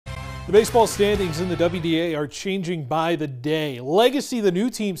The baseball standings in the WDA are changing by the day. Legacy, the new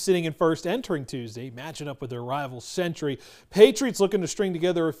team sitting in first entering Tuesday, matching up with their rival Century. Patriots looking to string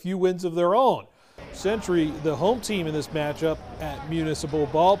together a few wins of their own. Century, the home team in this matchup at Municipal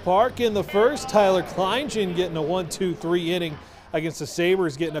Ballpark. In the first, Tyler Kleingen getting a 1-2-3 inning against the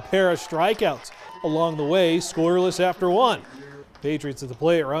Sabres, getting a pair of strikeouts. Along the way, scoreless after one. Patriots at the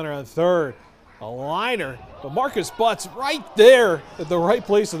plate, runner on third. A liner, but Marcus Butts right there at the right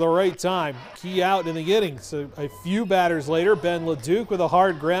place at the right time. Key out in the inning. So a few batters later, Ben LeDuc with a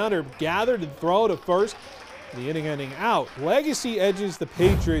hard grounder gathered and thrown to first. The inning ending out. Legacy edges the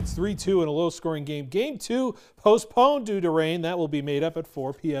Patriots 3-2 in a low-scoring game. Game 2 postponed due to rain. That will be made up at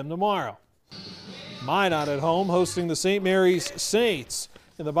 4 p.m. tomorrow. Minot at home hosting the St. Mary's Saints.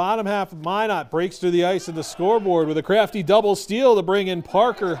 In the bottom half, Minot breaks through the ice at the scoreboard with a crafty double steal to bring in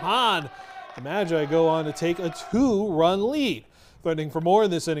Parker Hahn. The Magi go on to take a 2-run lead. Fighting for more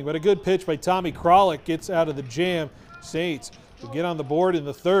in this inning, but a good pitch by Tommy Kralik gets out of the jam. Saints would get on the board in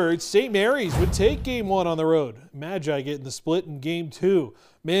the third. St. Mary's would take game 1 on the road. Magi getting the split in game 2.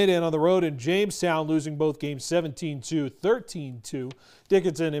 Minot on the road in Jamestown, losing both games 17-2, 13-2.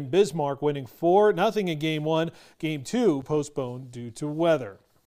 Dickinson and Bismarck winning 4-0 in game 1. Game 2 postponed due to weather.